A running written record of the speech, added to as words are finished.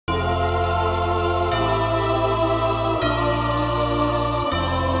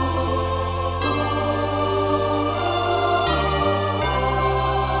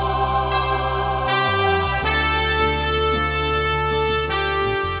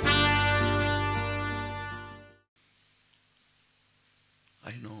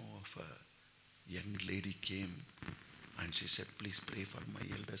I know of a young lady came and she said, please pray for my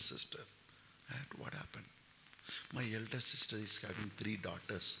elder sister. I said, what happened? My elder sister is having 3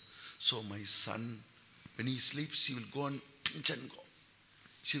 daughters. So my son, when he sleeps, she will go and pinch and go.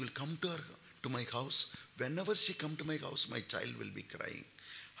 She will come to my house. Whenever she come to my house, my child will be crying.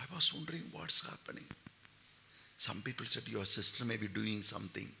 I was wondering what's happening. Some people said your sister may be doing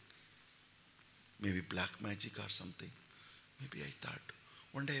something. Maybe black magic or something. Maybe I thought.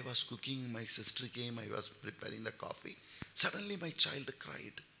 One day I was cooking, my sister came, I was preparing the coffee. Suddenly my child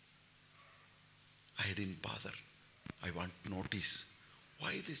cried. I didn't bother. I want to notice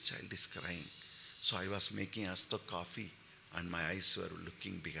why this child is crying. So I was making us the coffee and my eyes were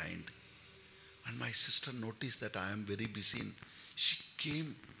looking behind. And my sister noticed that I am very busy. She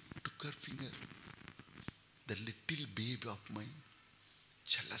came, took her finger. The little babe of my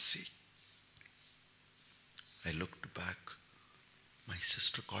jealousy. I looked back. My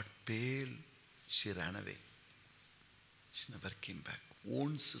sister got pale. She ran away. She never came back.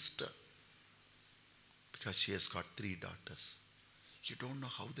 Own sister. Because she has got 3 daughters. You don't know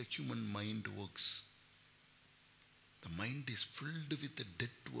how the human mind works. The mind is filled with the dead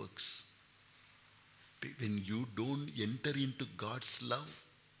works. When you don't enter into God's love,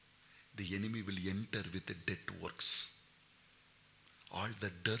 the enemy will enter with the dead works. All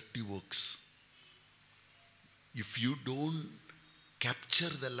the dirty works. If you don't capture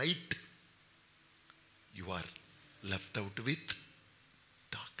the light, you are left out with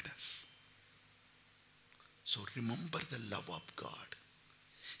darkness. So remember the love of God.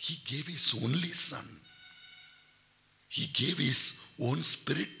 He gave His only Son. He gave His own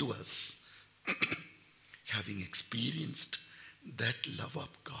Spirit to us. Having experienced that love of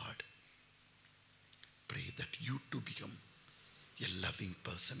God, pray that you too become a loving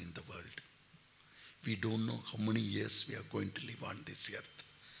person in the world. We don't know how many years we are going to live on this earth.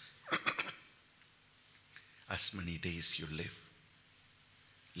 As many days you live,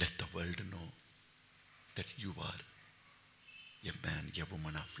 let the world know that you are a man, a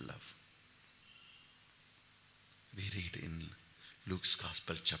woman of love. We read in Luke's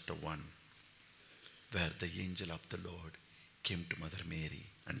Gospel chapter 1, where the angel of the Lord came to Mother Mary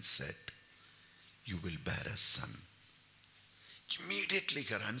and said, you will bear a son. Immediately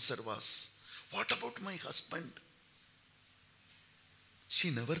her answer was, what about my husband? She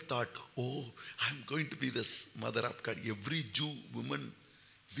never thought, oh, I'm going to be this mother of God. Every Jew woman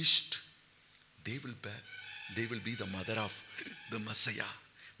wished they will be the mother of the Messiah.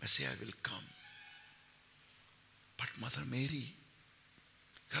 Messiah will come. But Mother Mary,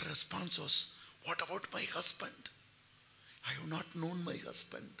 her response was, what about my husband? I have not known my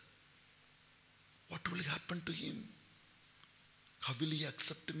husband. What will happen to him? How will he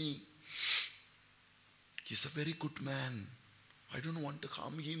accept me? He's a very good man. I don't want to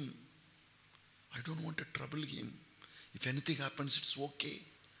harm him. I don't want to trouble him. If anything happens, it's okay.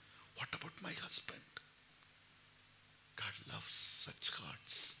 What about my husband? God loves such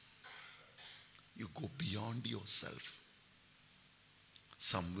hearts. You go beyond yourself.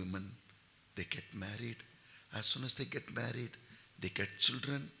 Some women, they get married. As soon as they get married, they get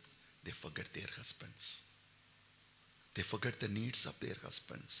children, they forget their husbands. They forget the needs of their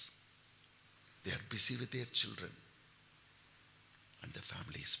husbands. They are busy with their children. And the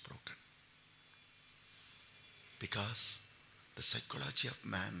family is broken. Because the psychology of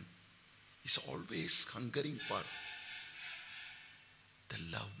man is always hungering for the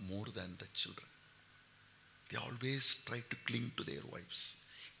love more than the children. They always try to cling to their wives,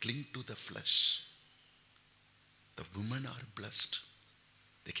 cling to the flesh. The women are blessed.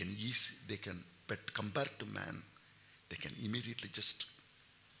 But compared to man, they can immediately just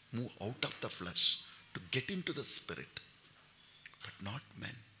move out of the flesh to get into the spirit. But not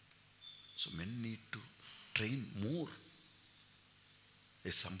men. So men need to train more.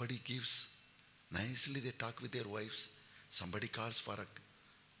 If somebody gives, nicely they talk with their wives. Somebody calls for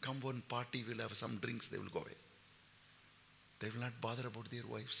come one party, we'll have some drinks, they will go away. They will not bother about their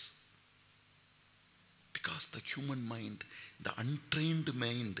wives. Because the human mind, the untrained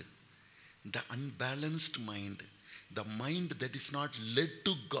mind, the unbalanced mind, the mind that is not led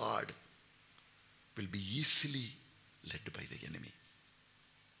to God will be easily led by the enemy.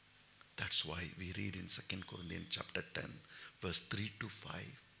 That's why we read in 2 Corinthians chapter 10, verse 3 to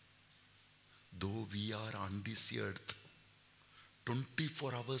 5. Though we are on this earth,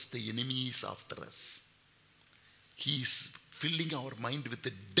 24 hours the enemy is after us. He is filling our mind with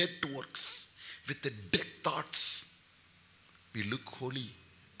the dead works, with the dead thoughts. We look holy,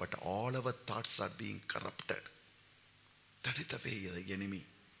 but all our thoughts are being corrupted. That is the way the enemy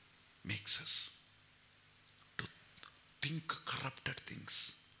makes us to think corrupted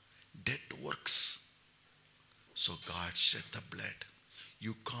things, dead works. So God shed the blood.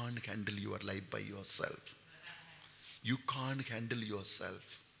 You can't handle your life by yourself. You can't handle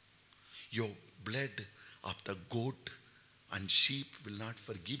yourself. Your blood of the goat and sheep will not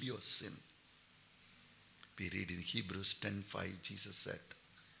forgive your sin. We read in Hebrews 10:5, Jesus said,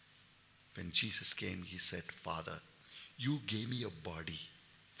 when Jesus came, he said, Father, you gave me a body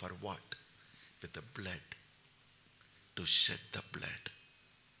for what? With the blood, to shed the blood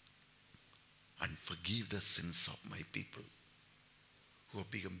and forgive the sins of my people who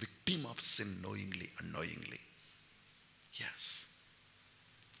have become victim of sin knowingly, unknowingly. Yes,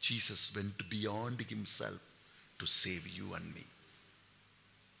 Jesus went beyond himself to save you and me.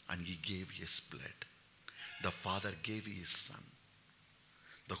 And he gave his blood. The Father gave his Son.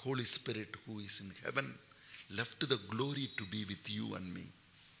 The Holy Spirit who is in heaven left the glory to be with you and me.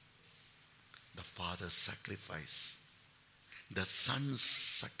 The Father's sacrifice, the Son's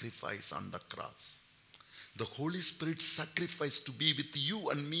sacrifice on the cross, the Holy Spirit's sacrifice to be with you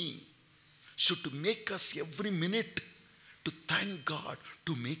and me should make us every minute to thank God,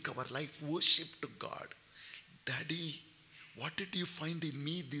 to make our life worship to God. Daddy, what did you find in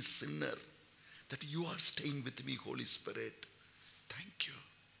me, this sinner, that you are staying with me, Holy Spirit? Thank you.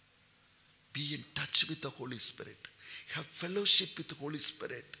 Be in touch with the Holy Spirit. Have fellowship with the Holy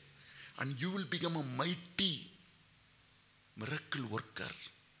Spirit. And you will become a mighty miracle worker.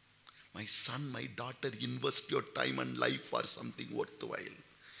 My son, my daughter, invest your time and life for something worthwhile.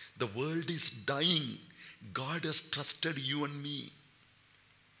 The world is dying. God has trusted you and me.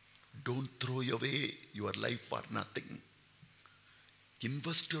 Don't throw away your life for nothing.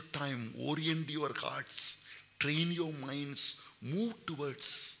 Invest your time, orient your hearts, train your minds, move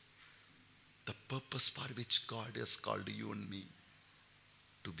towards the purpose for which God has called you and me,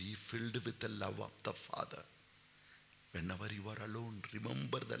 to be filled with the love of the Father. Whenever you are alone,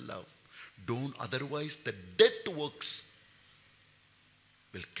 remember the love. Don't, otherwise the dead works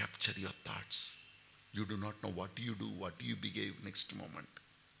will capture your thoughts. You do not know what you do, what you behave next moment.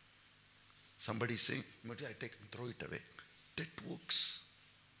 Somebody saying, I take and throw it away. Dead works.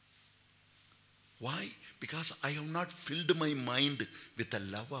 Why? Because I have not filled my mind with the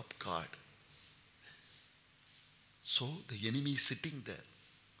love of God. So the enemy is sitting there.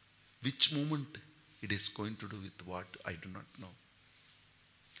 Which moment it is going to do with what, I do not know.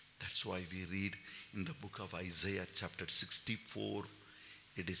 That's why we read in the book of Isaiah chapter 64,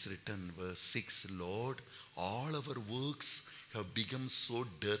 it is written verse 6, Lord, all our works have become so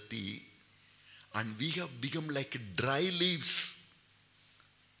dirty and we have become like dry leaves.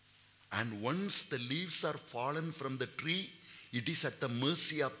 And once the leaves are fallen from the tree, it is at the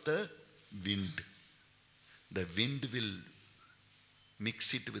mercy of the wind. The wind will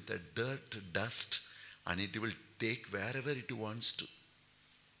mix it with the dirt, dust, and it will take wherever it wants to.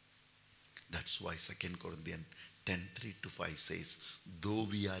 That's why 2 Corinthians 10:3-5 says, though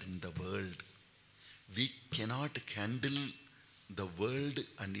we are in the world, we cannot handle the world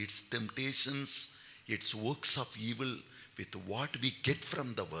and its temptations, its works of evil with what we get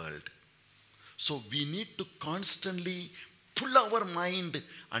from the world. So we need to constantly pull our mind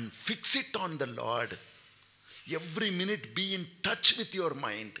and fix it on the Lord. Every minute be in touch with your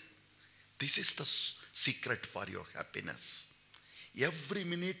mind. This is the secret for your happiness. Every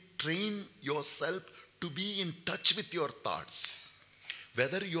minute train yourself to be in touch with your thoughts.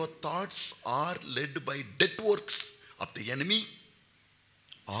 Whether your thoughts are led by dead works of the enemy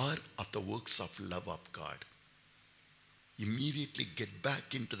or of the works of love of God. Immediately get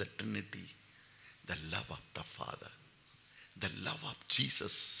back into the Trinity. The love of the Father. The love of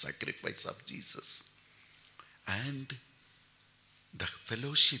Jesus, sacrifice of Jesus. And the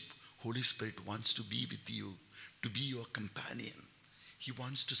fellowship, Holy Spirit wants to be with you, to be your companion. He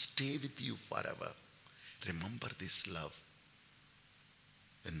wants to stay with you forever. Remember this love.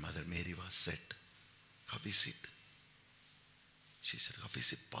 When Mother Mary was said, how is it? She said, how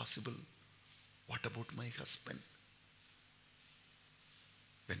is it possible? What about my husband?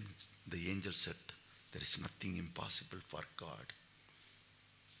 When the angel said, there is nothing impossible for God.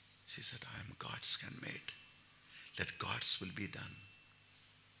 She said, I am God's handmaid. Let God's will be done.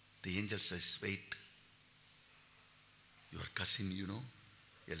 The angel says, wait. Your cousin,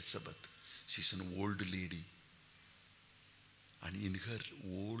 Elizabeth, she's an old lady. And in her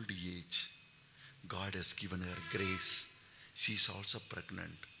old age, God has given her grace. She's also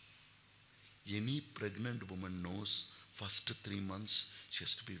pregnant. Any pregnant woman knows first 3 months she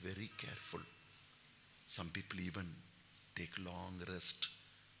has to be very careful. Some people even take long rest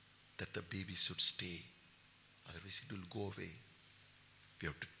that the baby should stay. Otherwise it will go away. We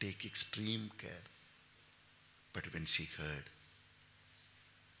have to take extreme care. But when she heard,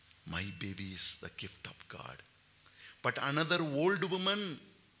 my baby is the gift of God. But another old woman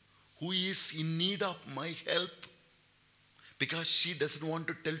who is in need of my help, because she doesn't want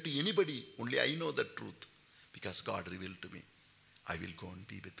to tell to anybody, only I know the truth, because God revealed to me, I will go and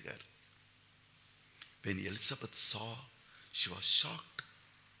be with her. When Elizabeth saw, she was shocked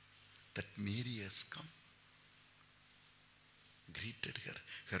that Mary has come, greeted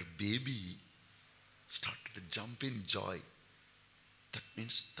her. Her baby started to jump in joy. That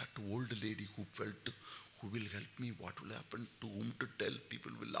means that old lady who felt, who will help me, what will happen, to whom to tell,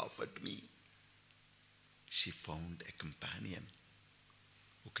 people will laugh at me. She found a companion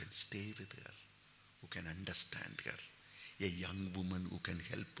who can stay with her, who can understand her, a young woman who can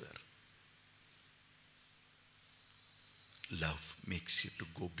help her. Love makes you to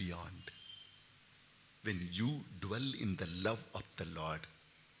go beyond. When you dwell in the love of the Lord,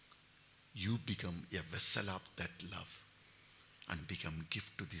 you become a vessel of that love and become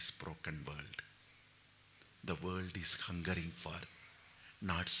gift to this broken world. The world is hungering for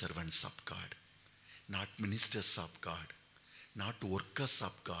not servants of God, not ministers of God, not workers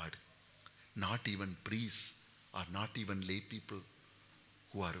of God, not even priests or not even lay people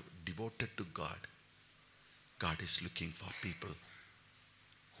who are devoted to God. God is looking for people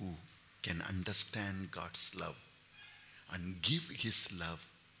who can understand God's love and give His love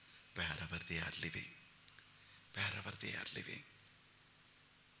wherever they are living. Wherever they are living.